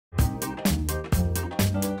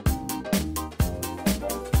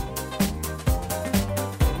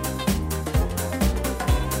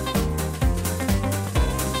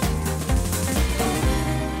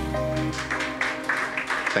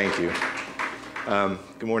you.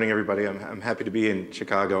 Good morning, everybody. I'm happy to be in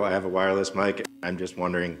Chicago. I have a wireless mic. I'm just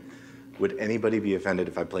wondering, would anybody be offended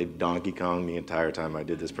if I played Donkey Kong the entire time I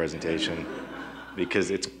did this presentation?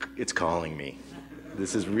 Because it's calling me.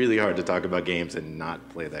 This is really hard to talk about games and not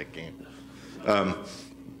play that game. All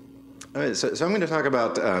right, so I'm going to talk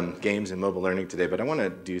about games and mobile learning today, but I want to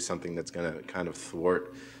do something that's going to kind of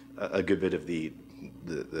thwart a good bit of the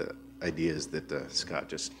ideas that Scott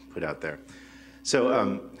just put out there.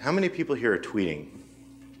 So how many people here are tweeting?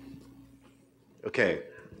 Okay,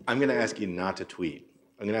 I'm going to ask you not to tweet.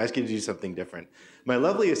 I'm going to ask you to do something different. My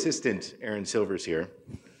lovely assistant, Erin Silvers here,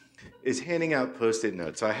 is handing out Post-it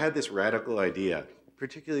notes. So I had this radical idea,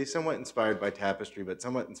 particularly somewhat inspired by Tapestry, but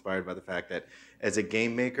somewhat inspired by the fact that as a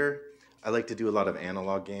game maker, I like to do a lot of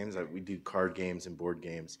analog games. We do card games and board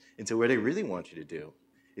games. And so what I really want you to do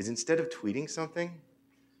is instead of tweeting something,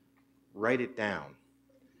 write it down.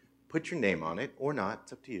 Put your name on it, or not,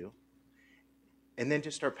 it's up to you, and then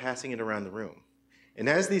just start passing it around the room. And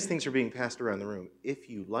as these things are being passed around the room, if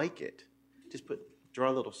you like it, just draw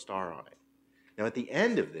a little star on it. Now at the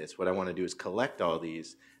end of this, what I want to do is collect all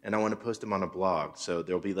these, and I want to post them on a blog. So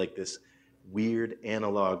there'll be like this weird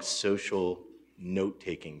analog social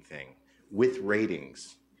note-taking thing with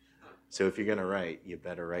ratings. So if you're going to write, you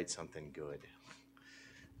better write something good,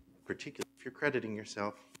 particularly if you're crediting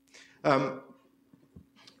yourself.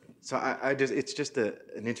 So it's just an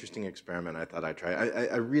interesting experiment I thought I'd try.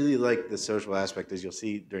 I really like the social aspect, as you'll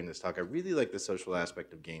see during this talk. I really like the social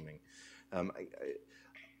aspect of gaming. And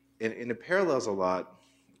it parallels a lot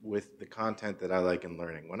with the content that I like in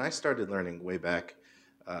learning. When I started learning way back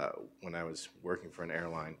when I was working for an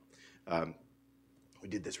airline, we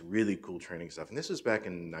did this really cool training stuff. And this was back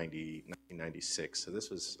in 1996, so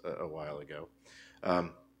this was a while ago.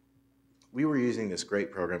 We were using this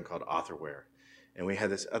great program called Authorware. And we had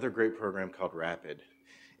this other great program called Rapid.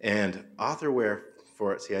 And Authorware,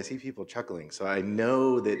 see, I see people chuckling, so I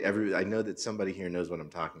know that somebody here knows what I'm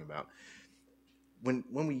talking about. When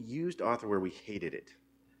we used Authorware, we hated it.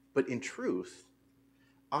 But in truth,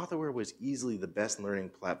 Authorware was easily the best learning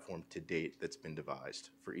platform to date that's been devised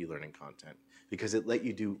for e-learning content, because it let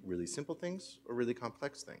you do really simple things or really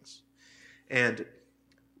complex things. And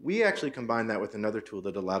we actually combined that with another tool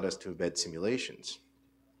that allowed us to embed simulations.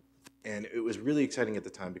 And it was really exciting at the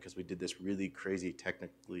time because we did this really crazy,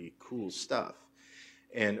 technically cool stuff.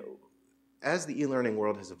 And as the e-learning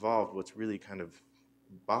world has evolved, what's really kind of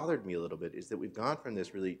bothered me a little bit is that we've gone from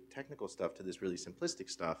this really technical stuff to this really simplistic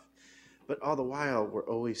stuff, but all the while, we're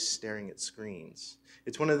always staring at screens.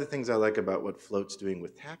 It's one of the things I like about what Float's doing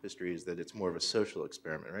with Tapestry is that it's more of a social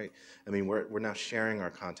experiment, right? I mean, we're now sharing our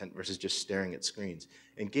content versus just staring at screens.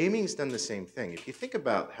 And gaming's done the same thing. If you think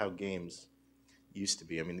about how games used to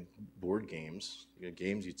be, I mean, board games,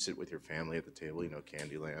 games you'd sit with your family at the table,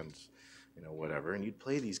 Candyland, whatever, and you'd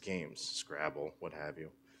play these games, Scrabble, what have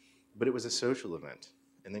you. But it was a social event.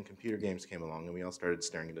 And then computer games came along and we all started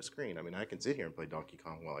staring at a screen. I mean, I can sit here and play Donkey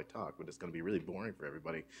Kong while I talk, but it's going to be really boring for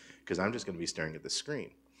everybody because I'm just going to be staring at the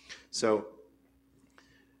screen. So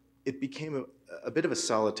it became a bit of a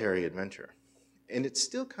solitary adventure. And it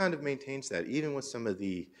still kind of maintains that, even with some of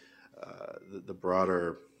the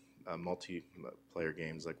broader multiplayer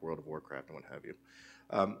games like World of Warcraft and what have you.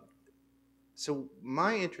 So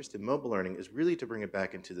my interest in mobile learning is really to bring it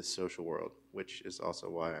back into the social world, which is also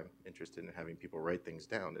why I'm interested in having people write things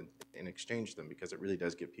down and exchange them, because it really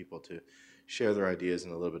does get people to share their ideas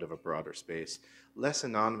in a little bit of a broader space, less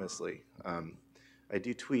anonymously. I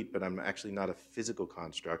do tweet, but I'm actually not a physical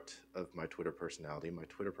construct of my Twitter personality. My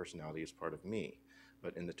Twitter personality is part of me,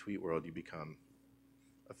 but in the tweet world, you become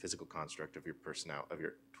a physical construct of your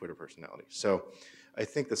Twitter personality. So I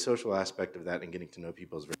think the social aspect of that and getting to know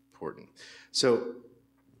people is very important. So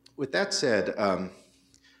with that said, I'm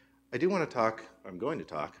going to talk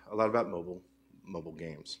a lot about mobile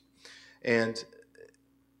games. And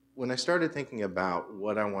when I started thinking about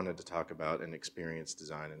what I wanted to talk about in experience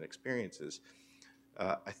design and experiences,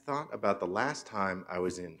 I thought about the last time I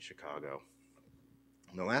was in Chicago.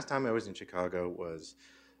 And the last time I was in Chicago was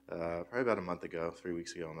probably about a month ago, 3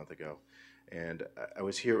 weeks ago, a month ago. And I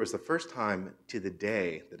was here. It was the first time to the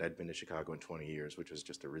day that I'd been to Chicago in 20 years, which was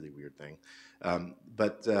just a really weird thing.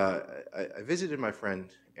 But I visited my friend,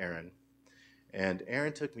 Erin, and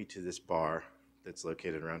Erin took me to this bar that's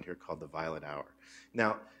located around here called the Violet Hour.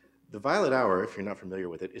 Now, the Violet Hour, if you're not familiar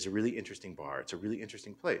with it, is a really interesting bar. It's a really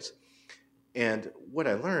interesting place. And what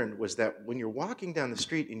I learned was that when you're walking down the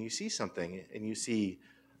street and you see something, and you see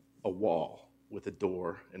a wall with a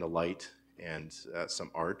door and a light and some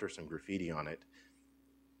art or some graffiti on it,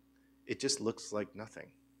 it just looks like nothing.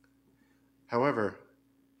 However,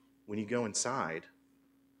 when you go inside,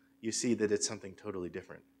 you see that it's something totally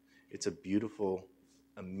different. It's a beautiful,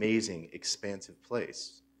 amazing, expansive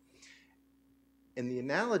place. And the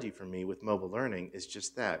analogy for me with mobile learning is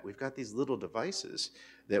just that. We've got these little devices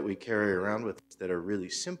that we carry around with us that are really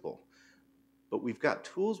simple. But we've got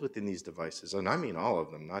tools within these devices, and I mean all of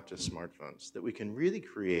them, not just smartphones, that we can really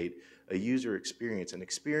create a user experience, an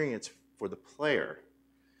experience for the player,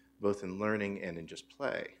 both in learning and in just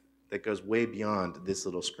play, that goes way beyond this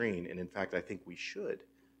little screen. And in fact, I think we should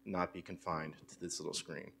not be confined to this little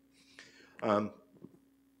screen.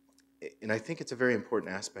 And I think it's a very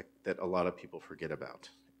important aspect that a lot of people forget about,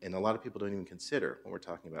 and a lot of people don't even consider when we're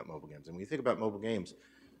talking about mobile games. And when you think about mobile games,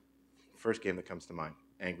 first game that comes to mind,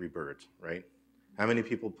 Angry Birds, right? How many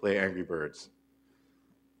people play Angry Birds?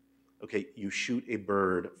 Okay, you shoot a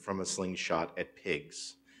bird from a slingshot at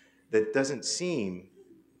pigs. That doesn't seem,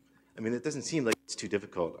 it doesn't seem like it's too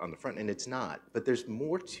difficult on the front, and it's not. But there's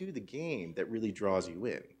more to the game that really draws you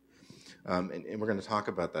in. And we're going to talk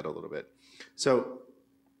about that a little bit. So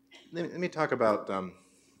let me talk about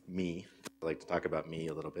me. I like to talk about me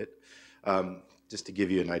a little bit, just to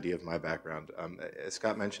give you an idea of my background. As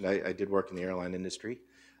Scott mentioned, I did work in the airline industry.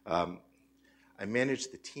 I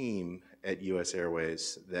managed the team at US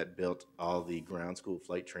Airways that built all the ground school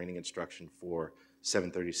flight training instruction for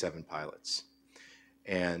 737 pilots.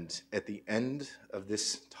 And at the end of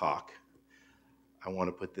this talk, I want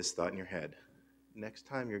to put this thought in your head. Next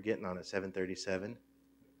time you're getting on a 737,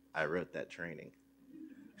 I wrote that training.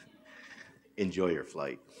 Enjoy your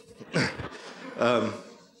flight.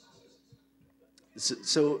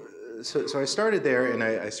 So I started there, and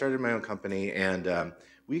I started my own company, and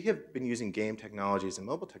we have been using game technologies and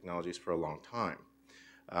mobile technologies for a long time.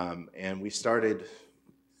 And we started,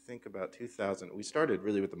 think about 2000, we started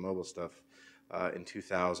really with the mobile stuff in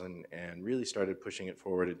 2000 and really started pushing it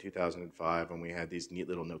forward in 2005 when we had these neat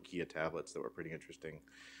little Nokia tablets that were pretty interesting.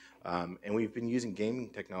 And we've been using gaming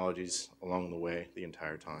technologies along the way the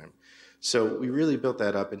entire time. So we really built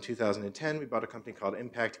that up. In 2010, we bought a company called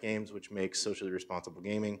Impact Games, which makes socially responsible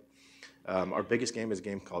gaming. Our biggest game is a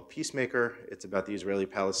game called Peacemaker. It's about the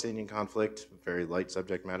Israeli-Palestinian conflict, very light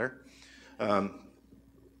subject matter.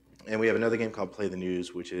 And we have another game called Play the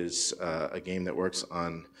News, which is a game that works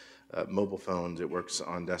on mobile phones, it works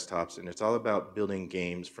on desktops, and it's all about building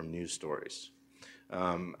games from news stories.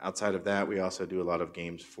 Outside of that, we also do a lot of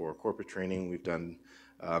games for corporate training. We've done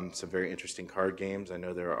some very interesting card games. I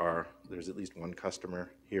know there's at least one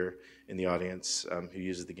customer here in the audience who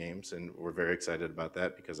uses the games, and we're very excited about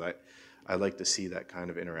that because I like to see that kind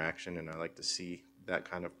of interaction, and I like to see that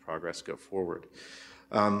kind of progress go forward.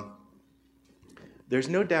 There's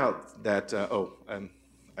no doubt that,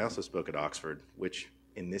 I also spoke at Oxford, which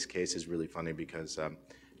in this case is really funny because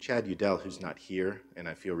Chad Udell, who's not here, and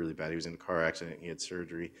I feel really bad, he was in a car accident, he had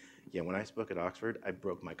surgery. Yeah, when I spoke at Oxford, I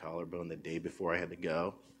broke my collarbone the day before I had to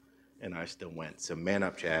go, and I still went. So man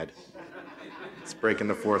up, Chad. It's breaking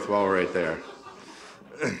the fourth wall right there.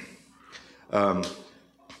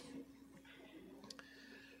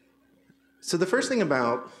 So the first thing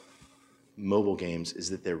about mobile games is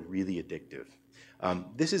that they're really addictive.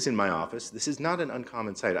 This is in my office. This is not an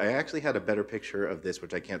uncommon sight. I actually had a better picture of this,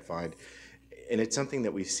 which I can't find. And it's something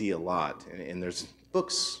that we see a lot. And there's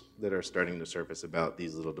books that are starting to surface about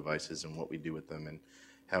these little devices and what we do with them and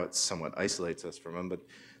how it somewhat isolates us from them. But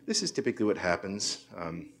this is typically what happens.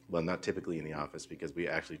 Well, not typically in the office because we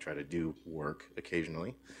actually try to do work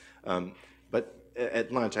occasionally. But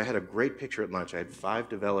at lunch, I had a great picture at lunch. I had 5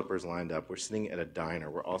 developers lined up. We're sitting at a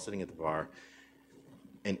diner. We're all sitting at the bar.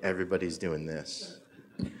 And everybody's doing this.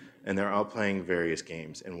 And they're all playing various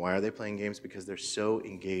games. And why are they playing games? Because they're so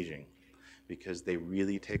engaging. Because they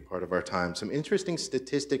really take part of our time. Some interesting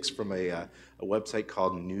statistics from a website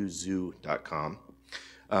called newzoo.com.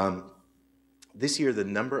 This year, the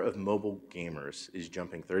number of mobile gamers is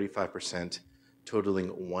jumping 35%, totaling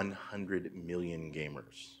 100 million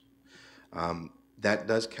gamers. That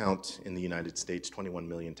does count in the United States, 21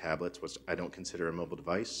 million tablets, which I don't consider a mobile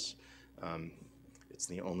device. It's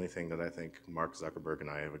the only thing that I think Mark Zuckerberg and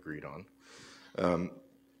I have agreed on.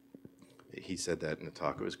 He said that in the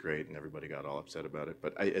talk. It was great, and everybody got all upset about it.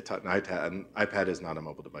 But an iPad is not a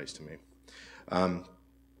mobile device to me.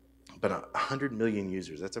 But 100 million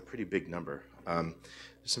users, that's a pretty big number. There's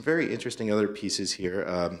some very interesting other pieces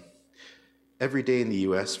here. Every day in the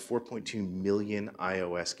US, 4.2 million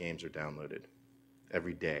iOS games are downloaded.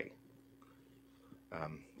 Every day.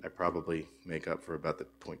 I probably make up for about the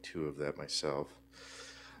 0.2 of that myself.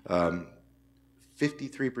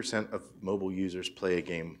 53% of mobile users play a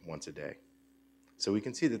game once a day. So we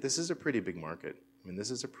can see that this is a pretty big market. I mean,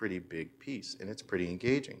 this is a pretty big piece, and it's pretty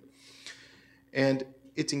engaging. And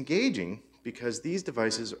it's engaging because these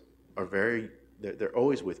devices are they're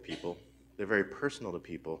always with people. They're very personal to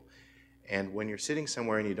people. And when you're sitting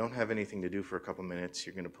somewhere and you don't have anything to do for a couple minutes,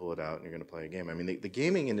 you're going to pull it out and you're going to play a game. I mean, the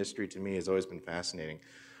gaming industry to me has always been fascinating.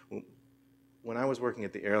 When I was working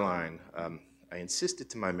at the airline, I insisted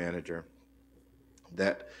to my manager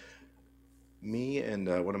that me and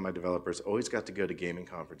one of my developers always got to go to gaming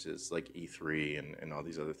conferences like E3 and all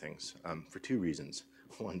these other things for two reasons.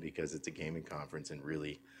 One, because it's a gaming conference and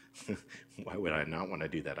really, why would I not want to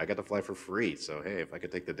do that? I got to fly for free, so hey, if I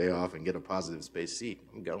could take the day off and get a positive space seat,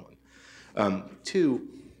 I'm going. Two,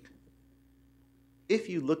 if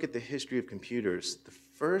you look at the history of computers, the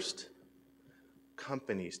first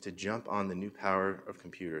companies to jump on the new power of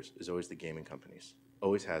computers is always the gaming companies.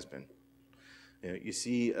 Always has been. You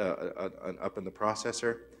see an up in the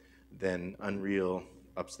processor, then Unreal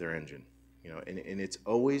ups their engine. And it's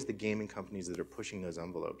always the gaming companies that are pushing those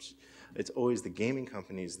envelopes. It's always the gaming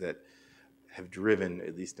companies that have driven,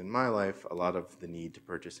 at least in my life, a lot of the need to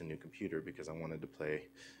purchase a new computer because I wanted to play,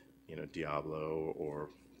 Diablo or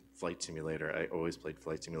Flight Simulator. I always played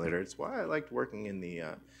Flight Simulator. It's why I liked working in the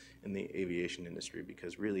aviation industry,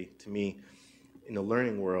 because really, to me, in the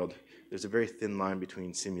learning world, there's a very thin line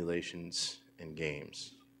between simulations and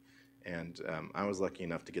games. And I was lucky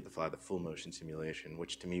enough to get to fly the full motion simulation,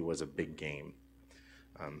 which to me was a big game.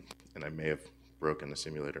 And I may have broken the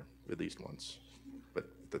simulator at least once, but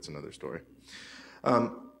that's another story.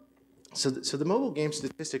 So the mobile game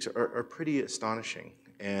statistics are pretty astonishing.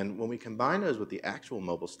 And when we combine those with the actual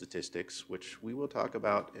mobile statistics, which we will talk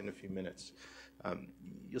about in a few minutes,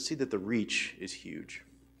 you'll see that the reach is huge.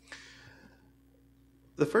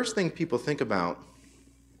 The first thing people think about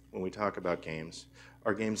when we talk about games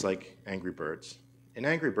are games like Angry Birds. And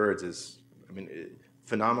Angry Birds is,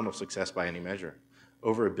 phenomenal success by any measure.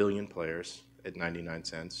 Over 1 billion players at 99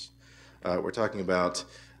 cents. We're talking about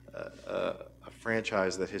a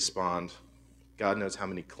franchise that has spawned God knows how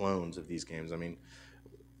many clones of these games.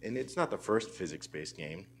 And it's not the first physics-based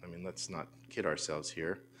game. Let's not kid ourselves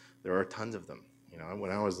here. There are tons of them. When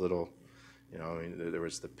I was little, there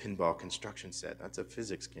was the pinball construction set. That's a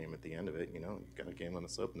physics game at the end of it. You've got a game on a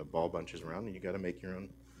slope and a ball bunches around and you got to make your own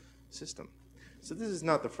system. So this is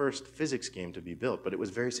not the first physics game to be built, but it was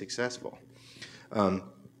very successful.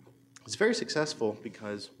 It's very successful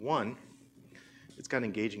because, one, it's got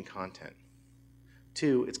engaging content.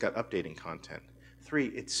 Two, it's got updating content. Three,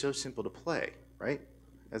 it's so simple to play, right?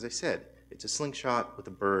 As I said, it's a slingshot with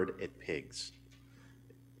a bird at pigs.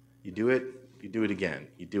 You do it, you do it again.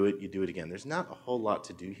 You do it, you do it again. There's not a whole lot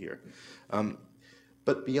to do here.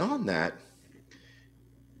 But beyond that,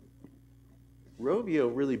 Rovio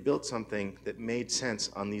really built something that made sense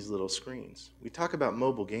on these little screens. We talk about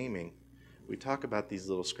mobile gaming, we talk about these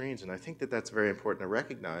little screens, and I think that that's very important to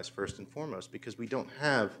recognize first and foremost, because we don't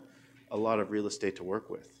have a lot of real estate to work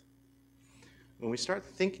with. When we start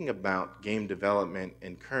thinking about game development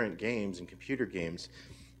and current games and computer games,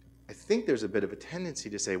 I think there's a bit of a tendency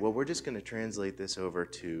to say, well, we're just going to translate this over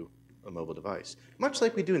to a mobile device, much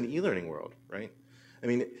like we do in the e-learning world, right?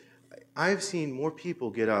 I've seen more people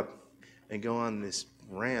get up and go on this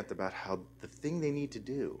rant about how the thing they need to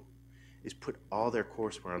do is put all their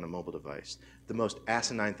courseware on a mobile device. The most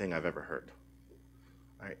asinine thing I've ever heard.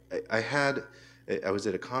 I was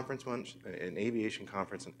at a conference once, an aviation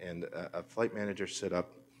conference, and a flight manager stood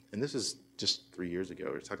up, and this is just 3 years ago.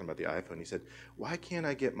 We were talking about the iPhone. He said, "Why can't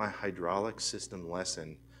I get my hydraulic system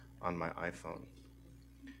lesson on my iPhone?"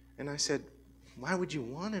 And I said, "Why would you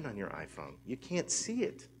want it on your iPhone? You can't see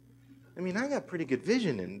it." I got pretty good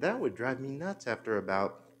vision, and that would drive me nuts after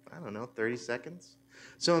about, 30 seconds.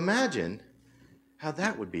 So imagine how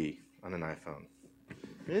that would be on an iPhone.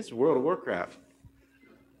 It's World of Warcraft.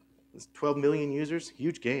 There's 12 million users,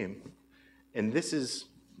 huge game. And this is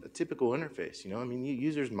a typical interface,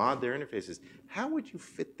 users mod their interfaces. How would you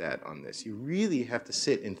fit that on this? You really have to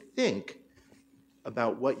sit and think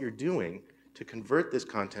about what you're doing to convert this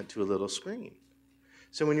content to a little screen.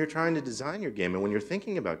 So when you're trying to design your game, and when you're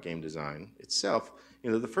thinking about game design itself,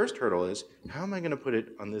 the first hurdle is, how am I going to put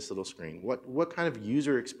it on this little screen? What kind of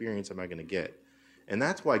user experience am I going to get? And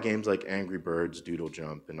that's why games like Angry Birds, Doodle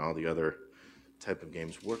Jump, and all the other type of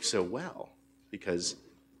games work so well, because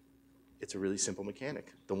it's a really simple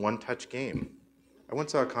mechanic. The one-touch game. I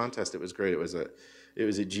once saw a contest. It was great. It was at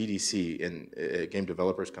GDC, in a Game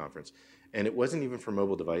Developers Conference, and it wasn't even for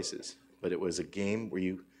mobile devices, but it was a game where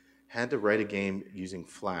you had to write a game using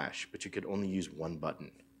Flash, but you could only use one button.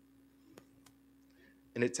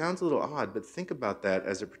 And it sounds a little odd, but think about that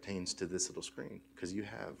as it pertains to this little screen, because you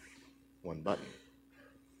have one button,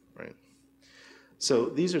 right? So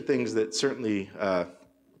these are things that certainly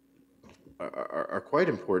are quite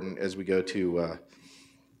important as we go to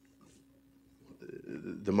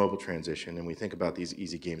the mobile transition and we think about these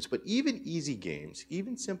easy games, but even easy games,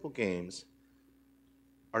 even simple games,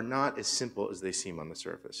 are not as simple as they seem on the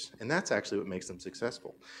surface. And that's actually what makes them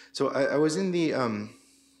successful. So I was in the,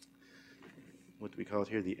 what do we call it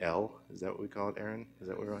here? The L? Is that what we call it, Aaron? Is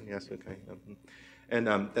that what we're on? Yes, okay. And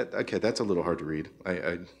okay, that's a little hard to read.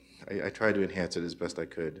 I tried to enhance it as best I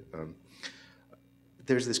could.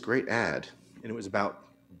 There's this great ad, and it was about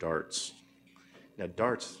darts. Now,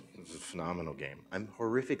 darts is a phenomenal game. I'm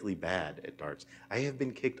horrifically bad at darts. I have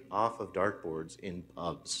been kicked off of dartboards in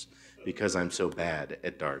pubs because I'm so bad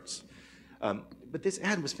at darts. But this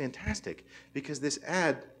ad was fantastic because this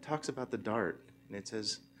ad talks about the dart, and it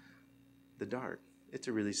says, the dart, it's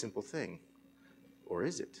a really simple thing. Or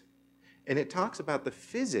is it? And it talks about the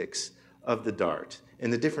physics of the dart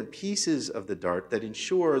and the different pieces of the dart that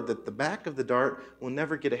ensure that the back of the dart will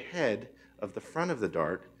never get ahead of the front of the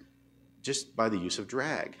dart just by the use of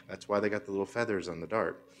drag. That's why they got the little feathers on the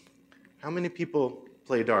dart. How many people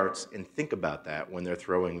play darts and think about that when they're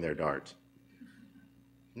throwing their dart?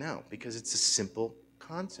 No, because it's a simple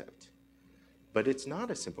concept. But it's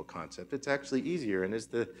not a simple concept. It's actually easier. And as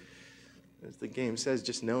the game says,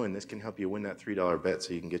 just knowing this can help you win that $3 bet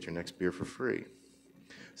so you can get your next beer for free.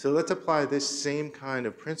 So let's apply this same kind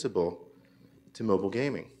of principle to mobile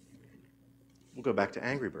gaming. We'll go back to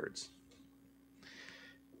Angry Birds.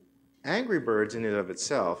 Angry Birds in and of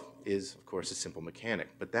itself is, of course, a simple mechanic,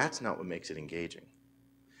 but that's not what makes it engaging.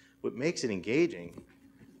 What makes it engaging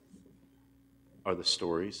are the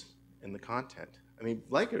stories and the content. I mean,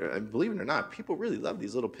 like it or believe it or not, people really love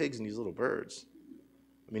these little pigs and these little birds.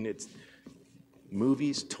 I mean, it's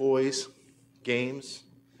movies, toys, games.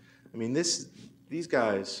 I mean, these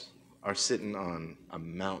guys are sitting on a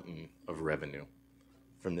mountain of revenue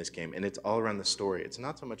from this game, and it's all around the story. It's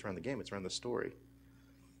not so much around the game, it's around the story.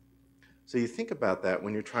 So you think about that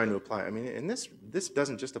when you're trying to apply. I mean, and this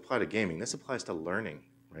doesn't just apply to gaming. This applies to learning,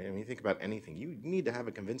 right? I mean, you think about anything. You need to have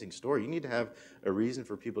a convincing story. You need to have a reason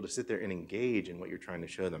for people to sit there and engage in what you're trying to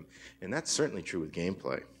show them. And that's certainly true with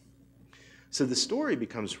gameplay. So the story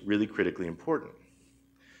becomes really critically important.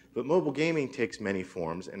 But mobile gaming takes many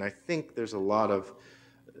forms, and I think there's a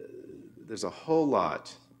whole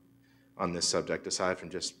lot on this subject aside from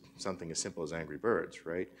just something as simple as Angry Birds,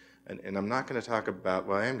 right? And I'm not going to talk about,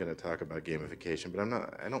 well, I am going to talk about gamification, but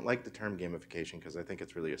I don't like the term gamification because I think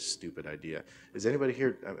it's really a stupid idea. Is anybody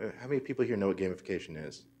here, how many people here know what gamification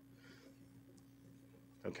is?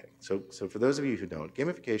 Okay, so for those of you who don't,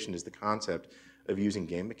 gamification is the concept of using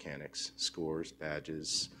game mechanics, scores,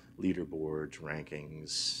 badges, leaderboards,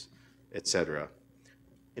 rankings, etc.,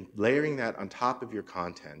 and layering that on top of your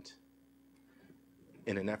content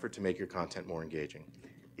in an effort to make your content more engaging.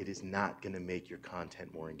 It is not going to make your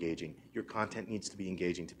content more engaging. Your content needs to be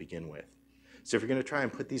engaging to begin with. So if you're going to try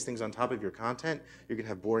and put these things on top of your content, you're going to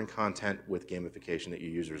have boring content with gamification that your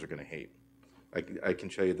users are going to hate. I can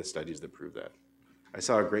show you the studies that prove that. I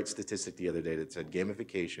saw a great statistic the other day that said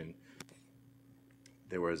gamification,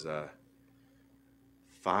 there was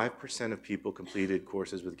 5% of people completed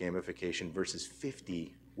courses with gamification versus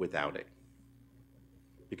 50 without it,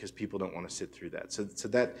 because people don't want to sit through that.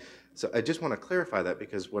 So I just want to clarify that,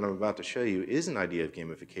 because what I'm about to show you is an idea of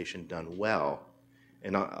gamification done well,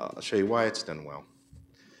 and I'll show you why it's done well.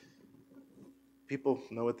 People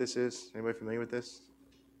know what this is? Anybody familiar with this?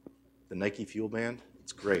 The Nike Fuel Band?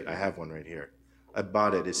 It's great. I have one right here. I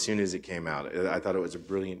bought it as soon as it came out. I thought it was a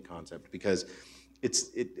brilliant concept because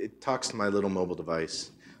it talks to my little mobile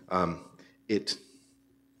device. It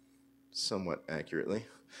somewhat accurately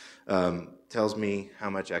tells me how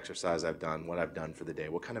much exercise I've done, what I've done for the day,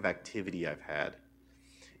 what kind of activity I've had.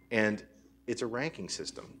 And it's a ranking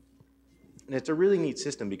system. And it's a really neat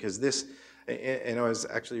system because this, and I was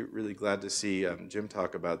actually really glad to see Jim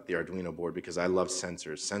talk about the Arduino board, because I love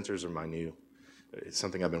sensors. Sensors are my new, it's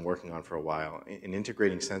something I've been working on for a while, and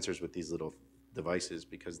integrating sensors with these little devices,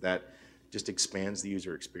 because that just expands the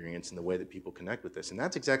user experience and the way that people connect with this. And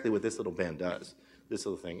that's exactly what this little band does, this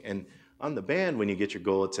little thing. And on the band, when you get your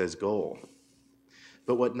goal, it says goal.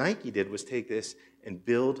 But what Nike did was take this and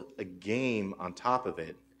build a game on top of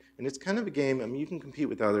it. And it's kind of a game, I mean, you can compete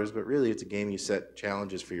with others, but really it's a game you set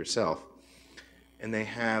challenges for yourself. And they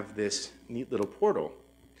have this neat little portal.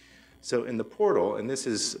 So in the portal, and this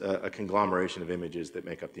is a conglomeration of images that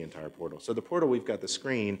make up the entire portal. So the portal, we've got the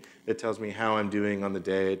screen that tells me how I'm doing on the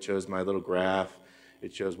day. It shows my little graph.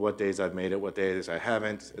 It shows what days I've made it, what days I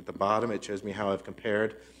haven't. At the bottom, it shows me how I've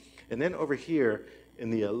compared. And then over here in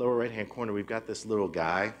the lower right-hand corner, we've got this little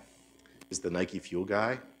guy. This is the Nike Fuel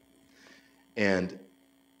guy. And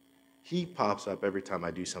he pops up every time I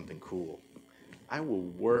do something cool. I will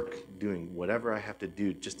work doing whatever I have to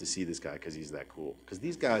do just to see this guy because he's that cool. Because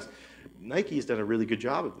these guys, Nike's done a really good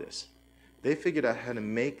job of this. They figured out how to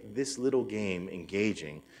make this little game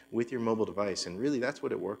engaging with your mobile device, and really that's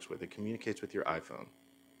what it works with. It communicates with your iPhone.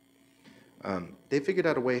 They figured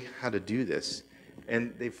out a way how to do this,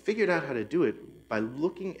 and they figured out how to do it by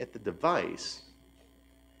looking at the device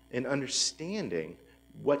and understanding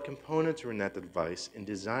what components are in that device and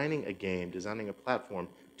designing a game, designing a platform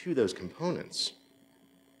to those components.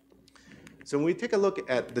 So when we take a look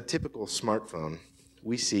at the typical smartphone,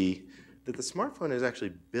 we see that the smartphone is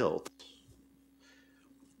actually built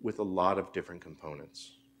with a lot of different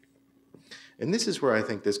components. And this is where I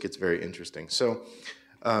think this gets very interesting. So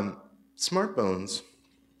smartphones,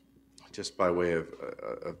 just by way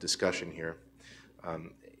of discussion here,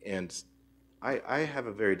 and I have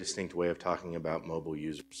a very distinct way of talking about mobile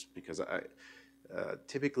users because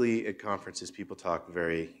typically at conferences people talk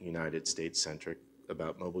very United States-centric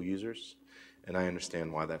about mobile users, and I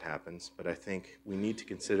understand why that happens, but I think we need to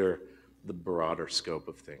consider the broader scope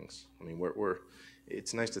of things. I mean,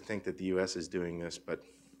 it's nice to think that the US is doing this, but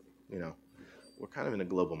you know, we're kind of in a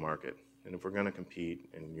global market. And if we're going to compete,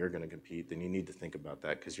 and you're going to compete, then you need to think about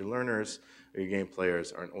that, because your learners or your game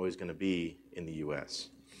players aren't always going to be in the US.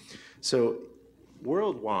 So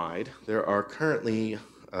worldwide, there are currently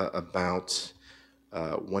about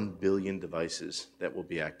 1 billion devices that will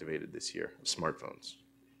be activated this year, smartphones.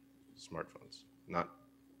 Smartphones, not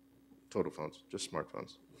total phones, just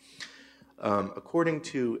smartphones. According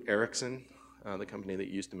to Ericsson, the company that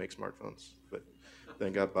used to make smartphones, but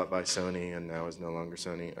then got bought by Sony and now is no longer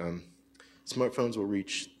Sony, smartphones will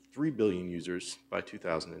reach 3 billion users by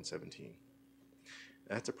 2017.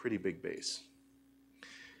 That's a pretty big base.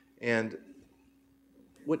 And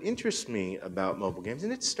what interests me about mobile games,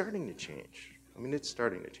 and it's starting to change, I mean, it's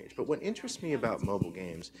starting to change, but what interests me about mobile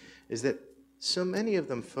games is that so many of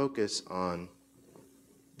them focus on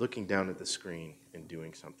looking down at the screen and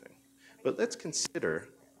doing something. But let's consider,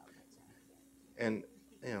 and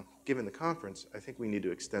you know, given the conference, I think we need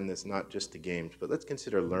to extend this not just to games, but let's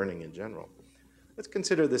consider learning in general. Let's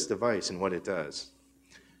consider this device and what it does.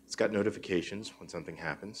 It's got notifications when something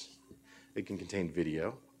happens. It can contain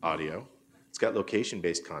video, audio. It's got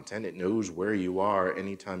location-based content. It knows where you are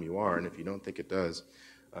anytime you are, and if you don't think it does,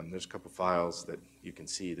 there's a couple files that you can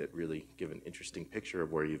see that really give an interesting picture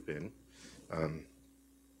of where you've been.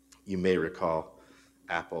 You may recall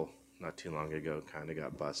Apple not too long ago kind of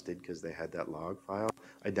got busted because they had that log file.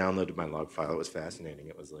 I downloaded my log file. It was fascinating.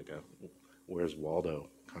 It was like a Where's Waldo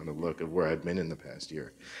kind of look of where I've been in the past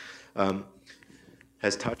year.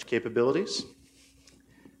 Has touch capabilities.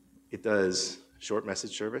 It does short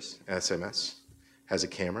message service, SMS. Has a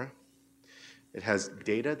camera. It has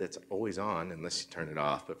data that's always on unless you turn it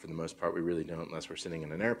off, but for the most part we really don't unless we're sitting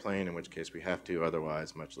in an airplane, in which case we have to.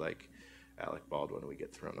 Otherwise, much like Alec Baldwin, we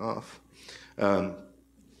get thrown off. And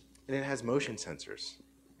it has motion sensors.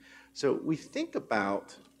 So we think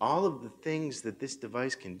about all of the things that this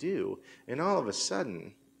device can do, and all of a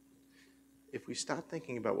sudden, if we stop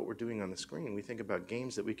thinking about what we're doing on the screen, we think about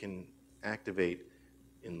games that we can activate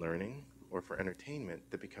in learning or for entertainment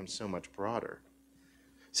that becomes so much broader.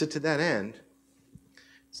 So to that end,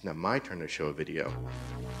 it's now my turn to show a video.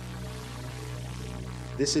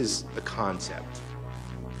 This is a concept.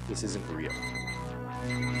 This isn't real.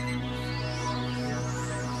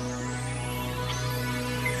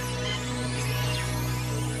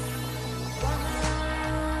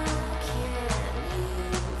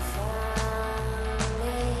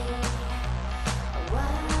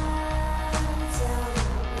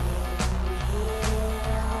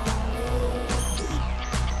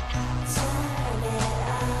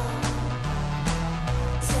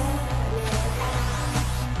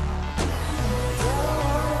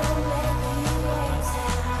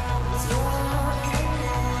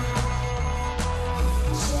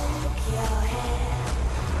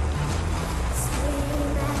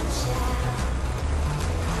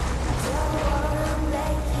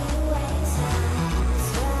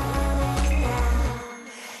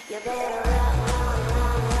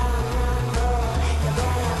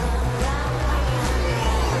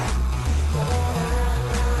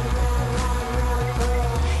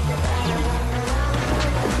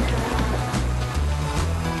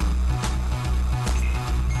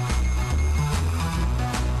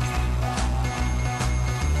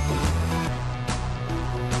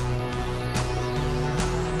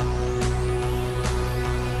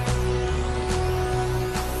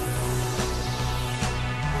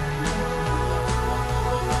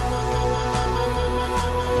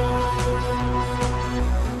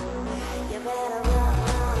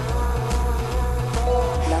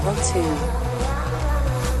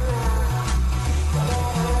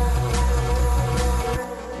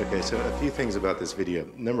 Okay, so a few things about this video.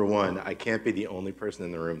 Number one, I can't be the only person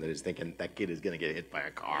in the room that is thinking that kid is going to get hit by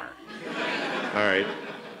a car. All right.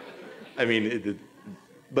 I mean,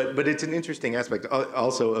 but it's an interesting aspect.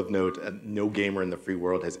 Also of note, no gamer in the free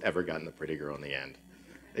world has ever gotten the pretty girl in the end,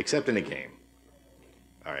 except in a game.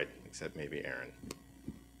 All right, except maybe Aaron.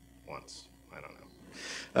 Once. I don't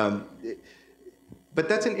know. But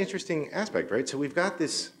that's an interesting aspect, right? So we've got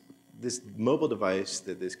this mobile device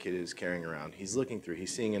that this kid is carrying around. He's looking through.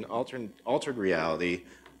 He's seeing an altered reality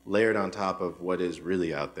layered on top of what is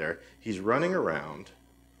really out there. He's running around.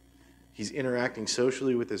 He's interacting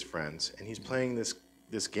socially with his friends, and he's playing this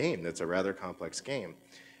game that's a rather complex game.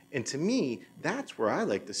 And to me, that's where I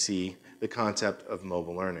like to see the concept of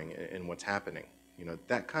mobile learning and what's happening. You know,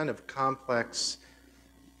 that kind of complex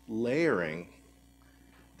layering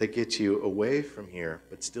that gets you away from here,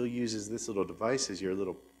 but still uses this little device as your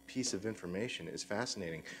little piece of information is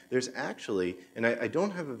fascinating. There's actually, and I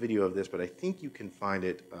don't have a video of this, but I think you can find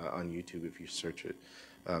it on YouTube if you search it.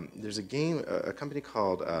 There's a game, a company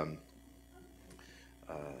called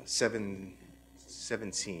Seven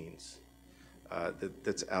Scenes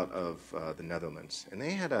that's out of the Netherlands. And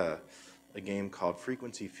they had a game called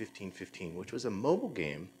Frequency 1515, which was a mobile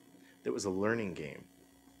game that was a learning game.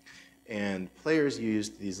 And players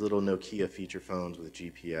used these little Nokia feature phones with a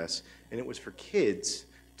GPS, and it was for kids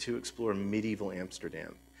to explore medieval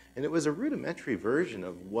Amsterdam. And it was a rudimentary version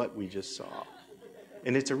of what we just saw.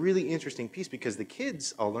 And it's a really interesting piece because the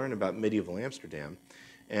kids all learn about medieval Amsterdam,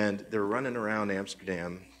 and they're running around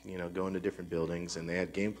Amsterdam, you know, going to different buildings, and they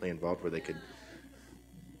had gameplay involved where they could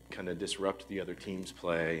kind of disrupt the other team's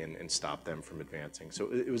play and stop them from advancing.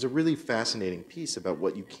 So it was a really fascinating piece about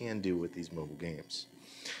what you can do with these mobile games.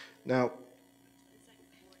 Now,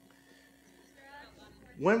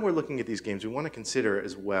 when we're looking at these games, we want to consider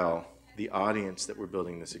as well the audience that we're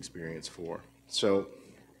building this experience for. So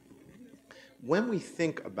when we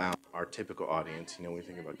think about our typical audience, you know, we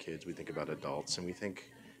think about kids, we think about adults, and we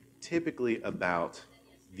think typically about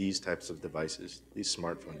these types of devices, these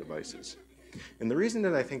smartphone devices. And the reason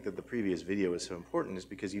that I think that the previous video is so important is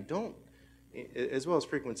because you don't, as well as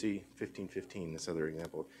Frequency 1515, this other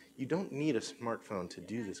example, you don't need a smartphone to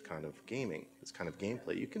do this kind of gaming, this kind of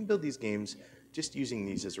gameplay. You can build these games just using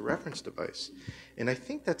these as a reference device. And I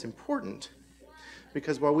think that's important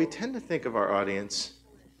because while we tend to think of our audience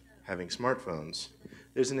having smartphones,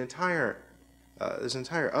 there's an entire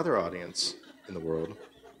other audience in the world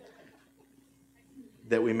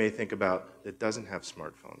that we may think about that doesn't have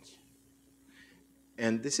smartphones.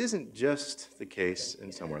 And this isn't just the case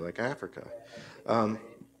in somewhere like Africa.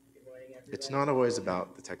 It's not always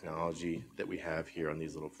about the technology that we have here on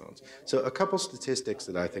these little phones. So a couple statistics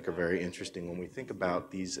that I think are very interesting when we think about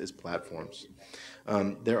these as platforms.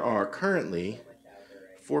 There are currently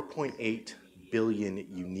 4.8 billion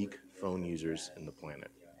unique phone users in the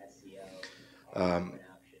planet. And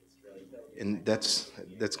these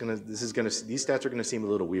stats are gonna seem a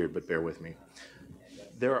little weird, but bear with me.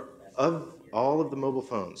 There are, of all of the mobile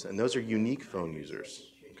phones, and those are unique phone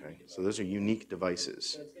users, okay? So those are unique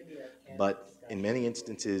devices. But in many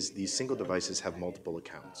instances, these single devices have multiple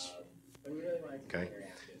accounts, okay?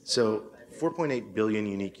 So 4.8 billion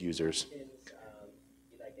unique users,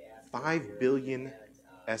 5 billion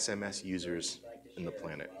SMS users in the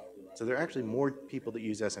planet. So there are actually more people that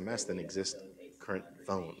use SMS than exist current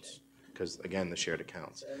phones, because again, the shared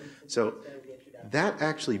accounts. So that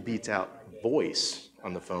actually beats out voice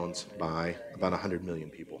on the phones by about 100 million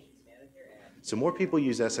people. So more people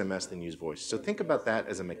use SMS than use voice. So think about that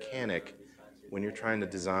as a mechanic when you're trying to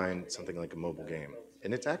design something like a mobile game.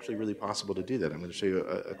 And it's actually really possible to do that. I'm going to show you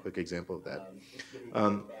a quick example of that.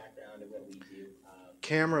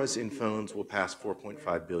 Cameras in phones will pass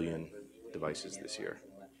 4.5 billion devices this year.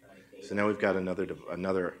 So now we've got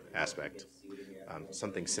another aspect,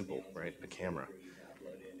 something simple, right? A camera.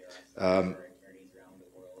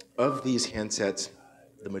 Of these handsets,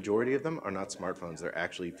 the majority of them are not smartphones. They're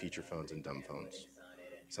actually feature phones and dumb phones.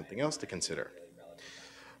 Something else to consider.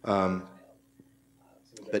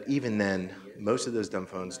 But even then, most of those dumb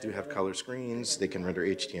phones do have color screens. They can render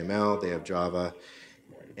HTML. They have Java.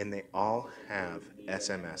 And they all have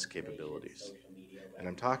SMS capabilities. And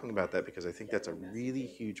I'm talking about that because I think that's a really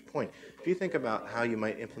huge point. If you think about how you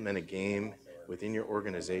might implement a game within your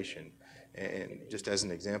organization, and just as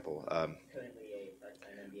an example,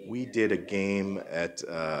 we did a game at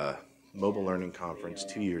a Mobile Learning Conference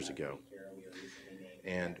 2 years ago.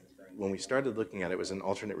 And when we started looking at it, it was an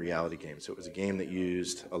alternate reality game. So it was a game that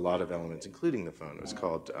used a lot of elements, including the phone. It was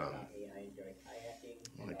called, I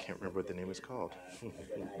can't remember what the name was called.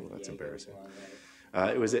 That's embarrassing.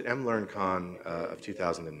 It was at MLearnCon of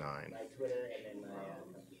 2009.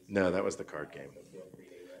 No, that was the card game.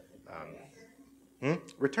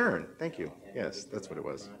 Return, thank you. Yes, that's what it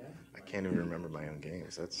was. I can't even remember my own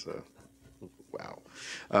games. That's, wow.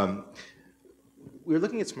 We were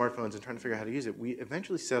looking at smartphones and trying to figure out how to use it. We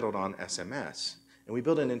eventually settled on SMS. And we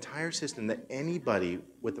built an entire system that anybody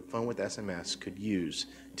with a phone with SMS could use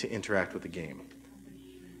to interact with the game.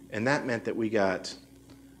 And that meant that we got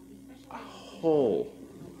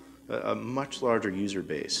a much larger user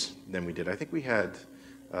base than we did. I think we had,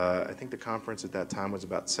 I think the conference at that time was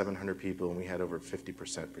about 700 people, and we had over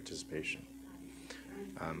 50% participation.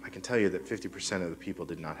 I can tell you that 50% of the people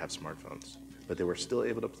did not have smartphones, but they were still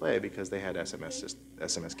able to play because they had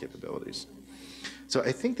SMS capabilities. So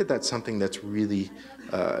I think that that's something that's really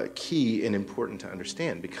key and important to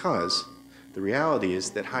understand, because the reality is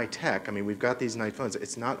that high tech, I mean, we've got these nice phones.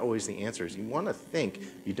 It's not always the answers. You want to think.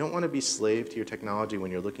 You don't want to be slave to your technology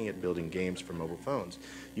when you're looking at building games for mobile phones.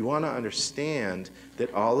 You want to understand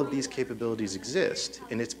that all of these capabilities exist,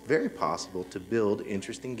 and it's very possible to build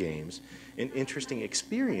interesting games and interesting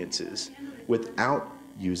experiences without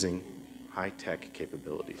using high-tech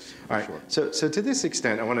capabilities. All right, so to this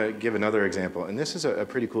extent, I want to give another example, and this is a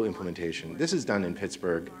pretty cool implementation. This is done in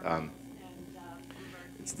Pittsburgh.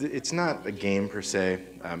 It's not a game per se.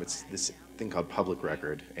 It's this thing called Public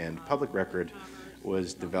Record, and Public Record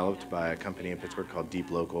was developed by a company in Pittsburgh called Deep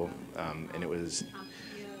Local, and it was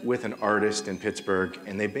with an artist in Pittsburgh,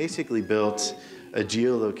 and they basically built a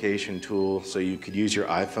geolocation tool so you could use your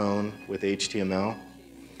iPhone with HTML.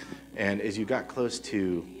 And as you got close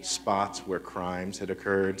to spots where crimes had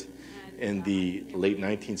occurred in the late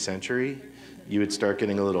 19th century, you would start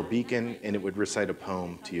getting a little beacon, and it would recite a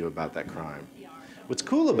poem to you about that crime. What's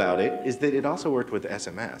cool about it is that it also worked with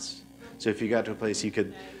SMS. So if you got to a place, you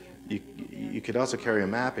could also carry a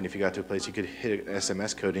map, and if you got to a place, you could hit an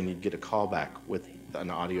SMS code, and you'd get a callback with an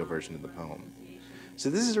audio version of the poem. So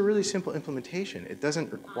this is a really simple implementation. It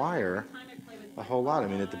doesn't require a whole lot. I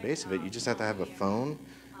mean, at the base of it, you just have to have a phone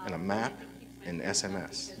and a map and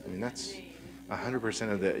SMS. I mean, that's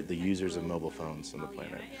 100% of the users of mobile phones on the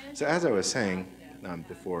planet. So as I was saying,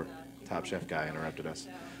 before Top Chef guy interrupted us,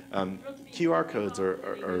 QR codes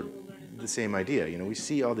are the same idea. You know, we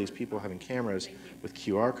see all these people having cameras with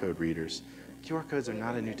QR code readers. QR codes are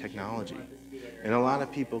not a new technology. And a lot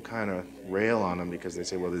of people kind of rail on them because they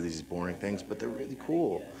say, well, they're these boring things, but they're really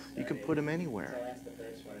cool. You can put them anywhere.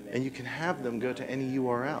 And you can have them go to any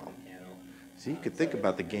URL. So you could think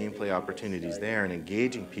about the gameplay opportunities there and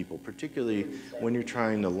engaging people, particularly when you're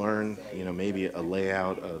trying to learn, you know, maybe a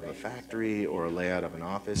layout of a factory or a layout of an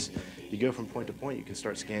office. You go from point to point, you can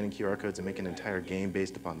start scanning QR codes and make an entire game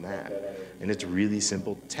based upon that. And it's really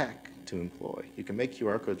simple tech to employ. You can make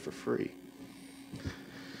QR codes for free.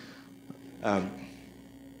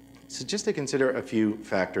 So just to consider a few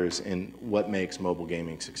factors in what makes mobile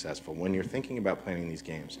gaming successful when you're thinking about planning these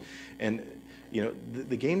games. And you know,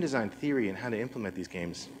 the game design theory and how to implement these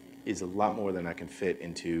games is a lot more than I can fit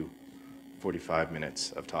into 45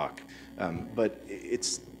 minutes of talk. But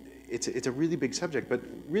it's a really big subject, but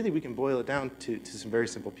really we can boil it down to some very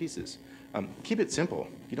simple pieces. Keep it simple.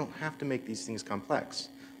 You don't have to make these things complex.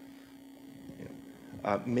 You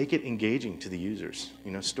know, make it engaging to the users.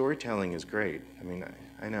 You know, storytelling is great. I mean,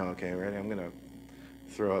 I know, okay, ready? I'm gonna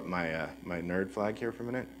throw up my, my nerd flag here for a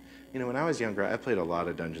minute. You know, when I was younger, I played a lot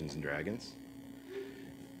of Dungeons and Dragons.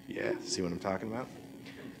 Yeah, see what I'm talking about?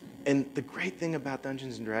 And the great thing about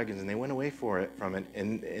Dungeons and Dragons, and they went away from it,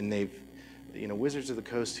 and they've, you know, Wizards of the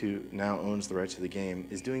Coast, who now owns the rights to the game,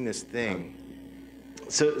 is doing this thing.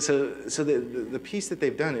 So the piece that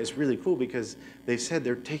they've done is really cool because they've said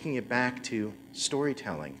they're taking it back to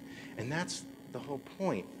storytelling, and that's the whole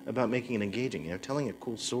point about making it engaging. You know, telling a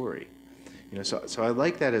cool story. You know, so I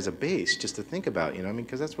like that as a base just to think about. You know, I mean,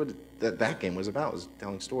 because that's what that game was about, was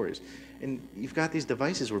telling stories. And you've got these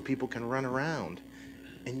devices where people can run around,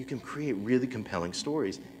 and you can create really compelling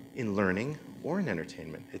stories in learning or in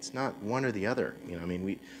entertainment. It's not one or the other. You know, I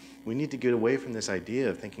mean, we need to get away from this idea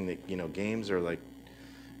of thinking that, you know, games are like,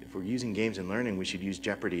 if we're using games in learning, we should use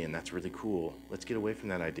Jeopardy, and that's really cool. Let's get away from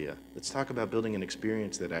that idea. Let's talk about building an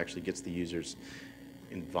experience that actually gets the users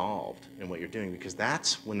involved in what you're doing, because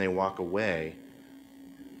that's when they walk away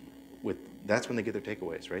with, that's when they get their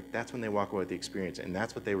takeaways, right? That's when they walk away with the experience, and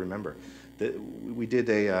that's what they remember. We did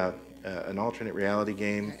an alternate reality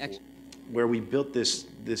game where we built this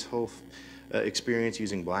whole experience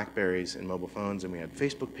using BlackBerries and mobile phones, and we had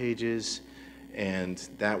Facebook pages, and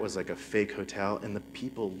that was like a fake hotel, and the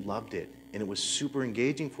people loved it. And it was super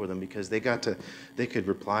engaging for them because they could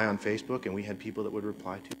reply on Facebook, and we had people that would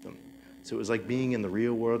reply to them. So it was like being in the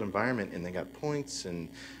real world environment, and they got points, and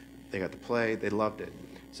they got to play. They loved it.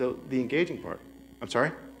 So the engaging part, I'm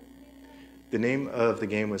sorry? The name of the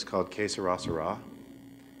game was called Que Sera Sera.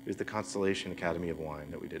 It was the Constellation Academy of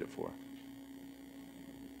Wine that we did it for.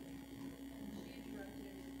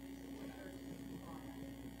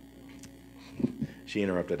 She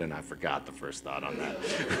interrupted, and I forgot the first thought on that.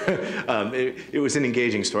 It was an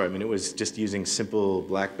engaging story. I mean, it was just using simple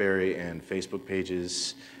BlackBerry and Facebook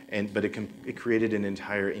pages, but it created an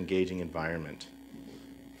entire engaging environment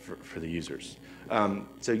for the users.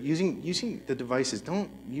 So using the devices, don't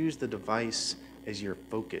use the device as your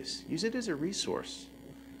focus. Use it as a resource.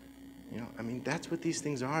 You know, I mean, that's what these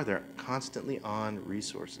things are. They're constantly on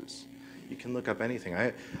resources. You can look up anything.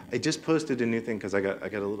 I just posted a new thing because I got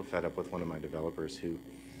a little fed up with one of my developers who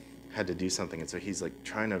had to do something, and so he's like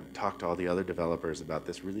trying to talk to all the other developers about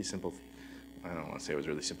this really simple, I don't want to say it was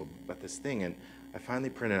really simple, but this thing, and I finally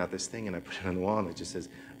printed out this thing and I put it on the wall and it just says,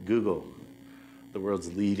 Google, the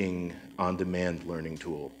world's leading on-demand learning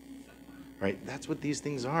tool, right? That's what these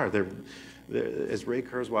things are. They're, as Ray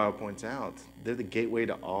Kurzweil points out, they're the gateway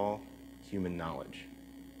to all human knowledge.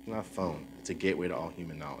 It's not a phone, it's a gateway to all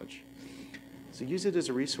human knowledge. So use it as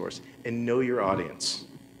a resource and know your audience.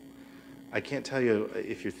 I can't tell you,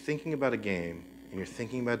 if you're thinking about a game and you're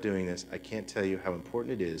thinking about doing this, I can't tell you how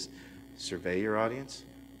important it is. Survey your audience,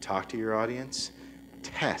 talk to your audience,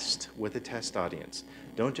 test with a test audience.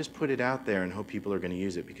 Don't just put it out there and hope people are going to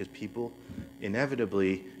use it, because people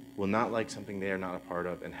inevitably will not like something they are not a part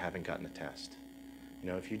of and haven't gotten a test. You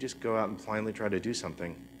know, if you just go out and blindly try to do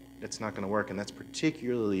something, it's not going to work, and that's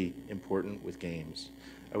particularly important with games.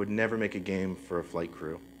 I would never make a game for a flight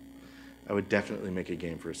crew. I would definitely make a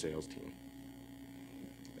game for a sales team.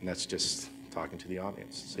 And that's just talking to the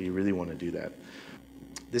audience. So you really want to do that.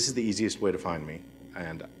 This is the easiest way to find me,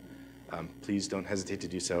 and please don't hesitate to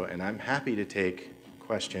do so. And I'm happy to take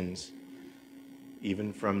questions,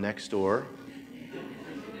 even from next door,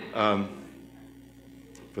 for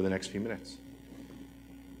the next few minutes.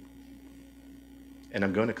 And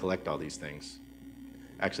I'm going to collect all these things.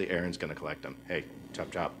 Actually, Aaron's going to collect them. Hey,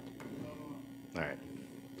 chop, chop. All right.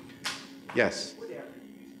 Yes?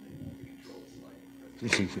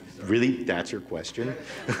 Really? That's your question?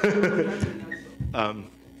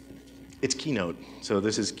 It's Keynote. So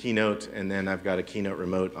this is Keynote, and then I've got a Keynote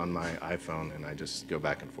remote on my iPhone, and I just go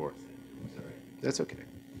back and forth. That's okay.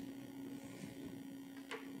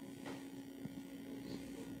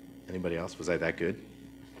 Anybody else? Was I that good?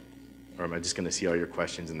 Or am I just going to see all your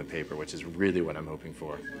questions in the paper, which is really what I'm hoping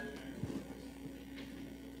for?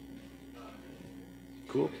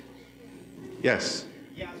 Cool. Yes?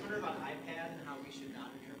 Yeah, I was wondering about iPad and how we should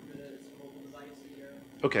not interpret it as a mobile device here.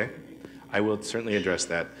 Okay. I will certainly address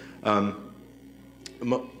that.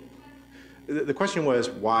 The question was,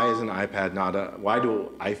 why is an iPad not a, why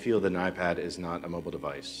do I feel that an iPad is not a mobile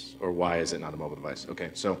device? Or why is it not a mobile device?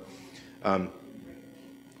 Okay, so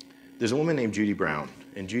there's a woman named Judy Brown.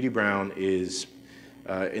 And Judy Brown is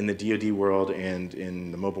in the DoD world and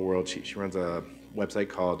in the mobile world. She runs a website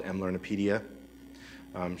called mLearnopedia.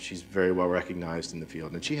 She's very well recognized in the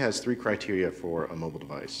field. And she has 3 criteria for a mobile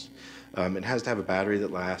device. It has to have a battery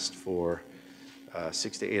that lasts for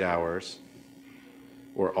 6 to 8 hours,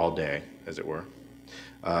 or all day, as it were.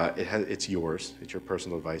 It's yours. It's your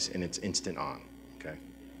personal device, and it's instant on. Okay,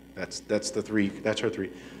 that's the 3. That's her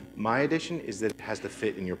 3. My addition is that it has to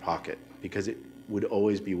fit in your pocket, because it would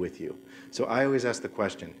always be with you. So I always ask the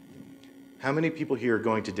question, how many people here are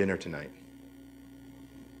going to dinner tonight?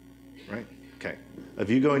 Right? Okay. Of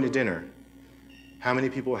you going to dinner, how many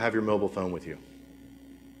people have your mobile phone with you?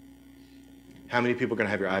 How many people are going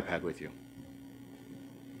to have your iPad with you?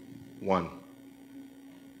 1.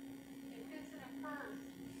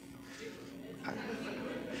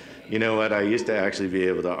 You know what, I used to actually be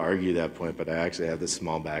able to argue that point, but I actually have this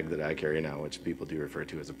small bag that I carry now, which people do refer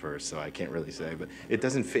to as a purse, so I can't really say, but it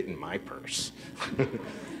doesn't fit in my purse.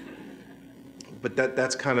 But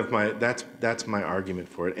that's kind of that's my argument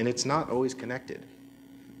for it, and it's not always connected.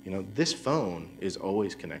 You know, this phone is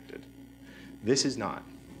always connected. This is not.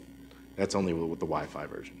 That's only with the Wi-Fi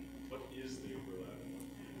version. What is the overlap?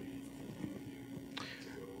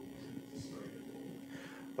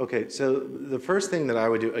 Okay, so the first thing that I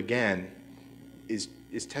would do, again, is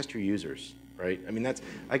test your users, right? I mean,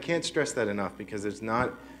 I can't stress that enough, because it's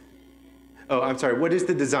not, oh, I'm sorry, what is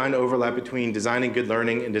the design overlap between designing good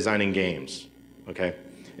learning and designing games, okay?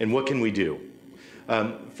 And what can we do?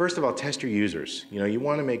 First of all, test your users. You know, you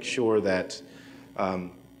want to make sure that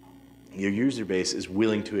your user base is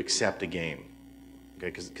willing to accept a game, okay?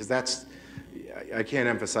 Because that's, I can't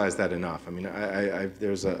emphasize that enough. I mean,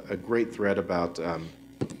 there's a great thread about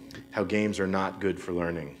how games are not good for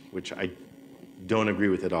learning, which I don't agree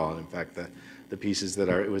with at all. And in fact, the pieces that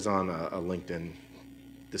it was on a LinkedIn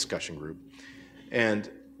discussion group. And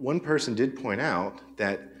one person did point out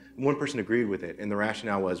that one person agreed with it, and the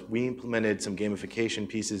rationale was we implemented some gamification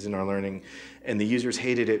pieces in our learning, and the users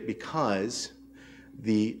hated it because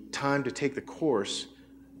the time to take the course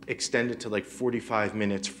extended to like 45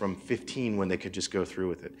 minutes from 15 when they could just go through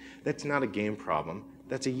with it. That's not a game problem,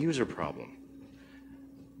 that's a user problem.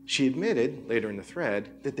 She admitted later in the thread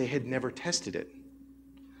that they had never tested it.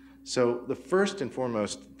 So the first and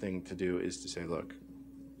foremost thing to do is to say, look,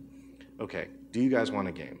 okay, do you guys want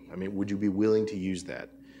a game? I mean, would you be willing to use that?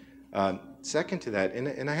 Second to that,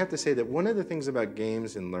 and I have to say that one of the things about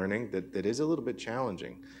games and learning that is a little bit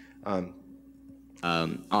challenging.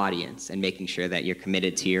 Audience and making sure that you're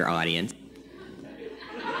committed to your audience.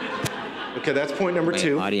 Okay, that's point number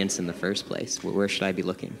 2. Audience in the first place. Where should I be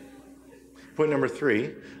looking? Point number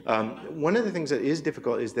 3, one of the things that is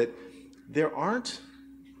difficult is that there aren't,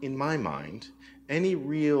 in my mind, any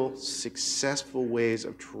real successful ways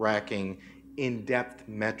of tracking in-depth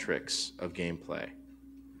metrics of gameplay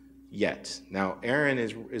yet. Now, Aaron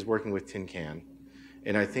is working with Tin Can,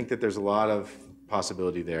 and I think that there's a lot of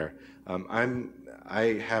possibility there. I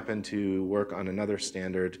happen to work on another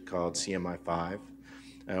standard called CMI5,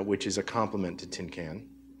 which is a complement to Tin Can,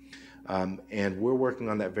 and we're working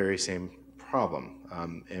on that very same problem.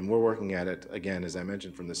 And we're working at it, again, as I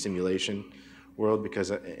mentioned, from the simulation world,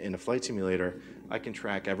 because in a flight simulator, I can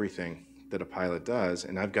track everything that a pilot does,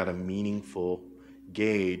 and I've got a meaningful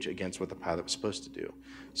gauge against what the pilot was supposed to do.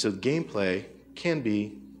 So gameplay can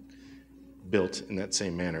be built in that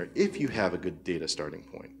same manner if you have a good data starting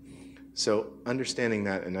point. So understanding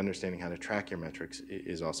that and understanding how to track your metrics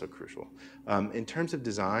is also crucial. In terms of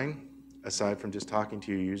design, aside from just talking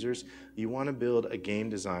to your users, you want to build a game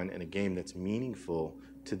design and a game that's meaningful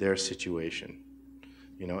to their situation.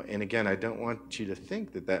 You know, and again, I don't want you to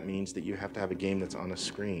think that that means that you have to have a game that's on a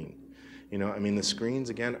screen. You know, I mean, the screens,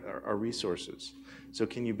 again, are resources. So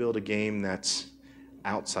can you build a game that's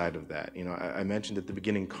outside of that? You know, I mentioned at the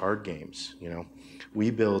beginning card games. You know,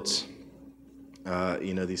 we built,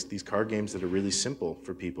 you know, these card games that are really simple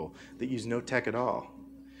for people, that use no tech at all.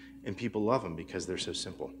 And people love them because they're so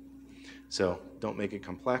simple. So don't make it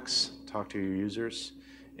complex, talk to your users,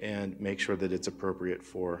 and make sure that it's appropriate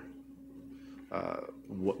for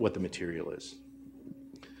what the material is.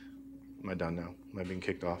 Am I done now? Am I being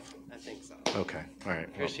kicked off? I think so. Okay, all right.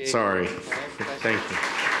 Well, Appreciate sorry. it. Thank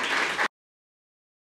you.